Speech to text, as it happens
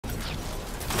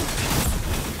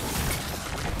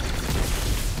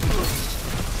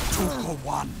for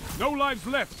one. No lives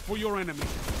left for your enemy.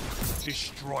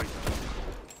 Destroy them.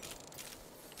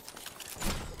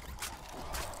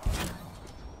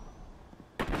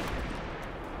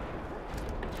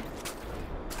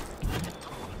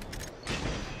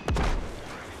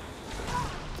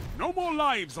 No more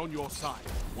lives on your side.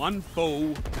 One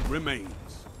foe remains.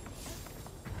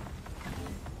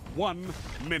 1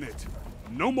 minute.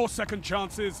 No more second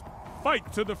chances.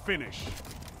 Fight to the finish.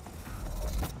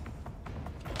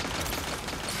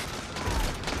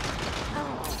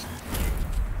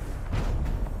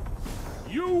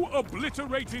 You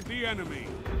obliterated the enemy.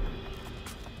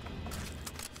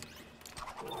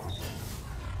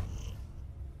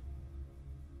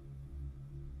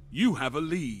 You have a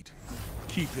lead.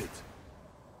 Keep it.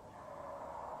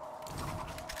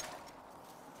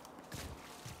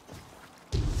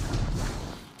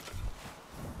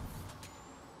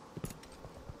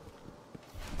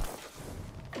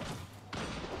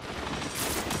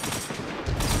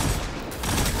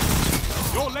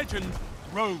 Your legend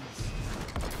grows.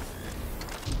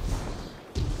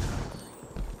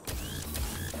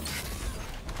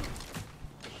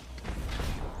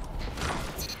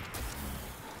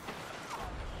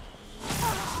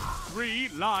 Three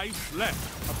lives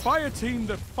left. A fire team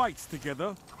that fights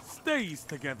together stays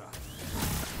together.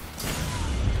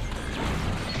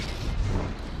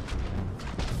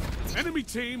 Enemy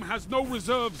team has no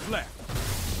reserves left.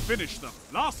 Finish them.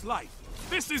 Last life.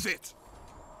 This is it.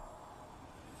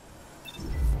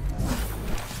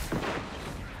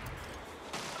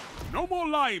 No more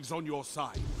lives on your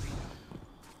side.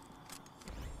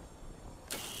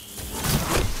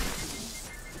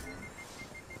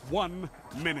 One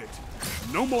minute.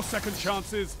 No more second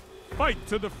chances. Fight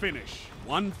to the finish.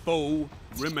 One foe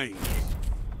remains.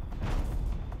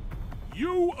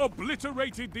 You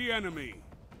obliterated the enemy.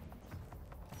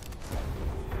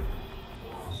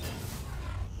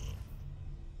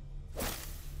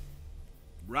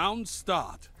 Round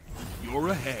start. You're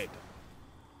ahead.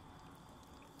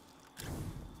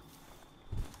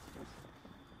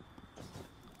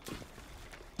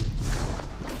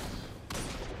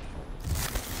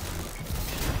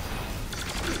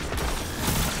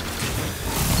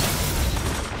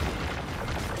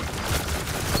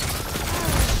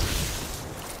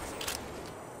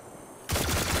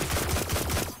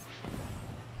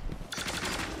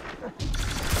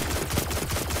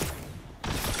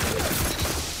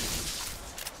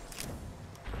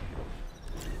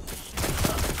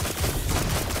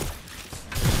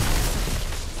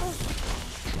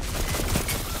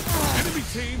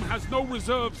 Team has no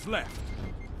reserves left.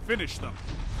 Finish them.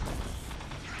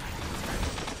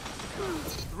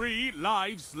 3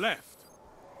 lives left.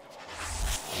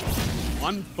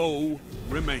 One foe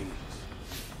remains.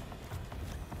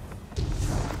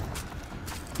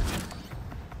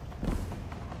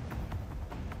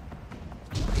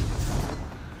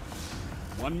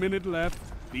 One minute left.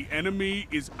 The enemy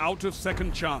is out of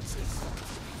second chances.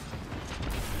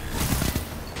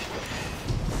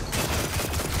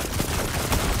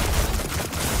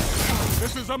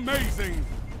 This is amazing!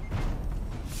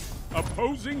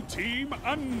 Opposing team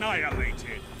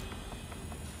annihilated.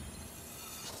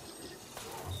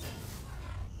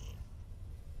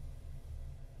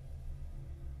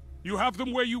 You have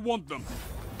them where you want them.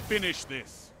 Finish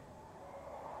this.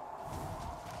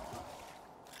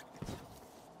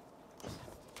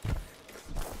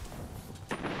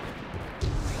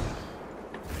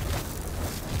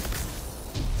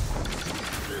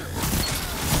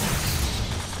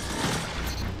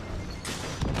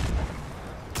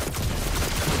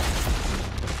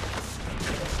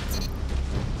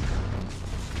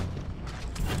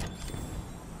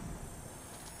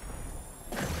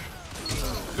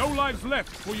 No lives left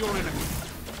for your enemy.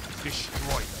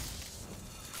 Destroy them.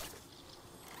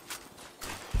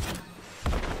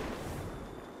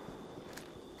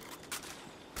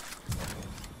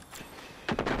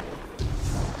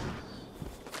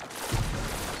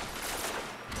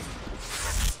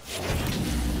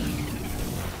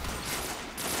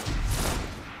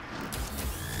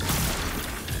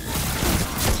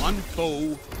 One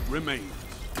foe remains.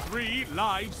 3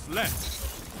 lives left.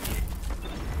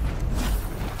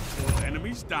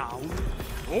 Enemies down,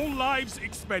 all lives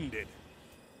expended.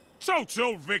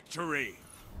 Total victory!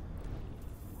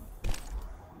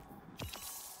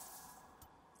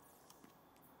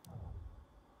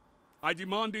 I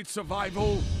demanded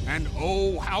survival, and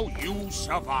oh, how you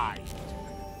survived.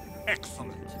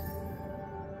 Excellent.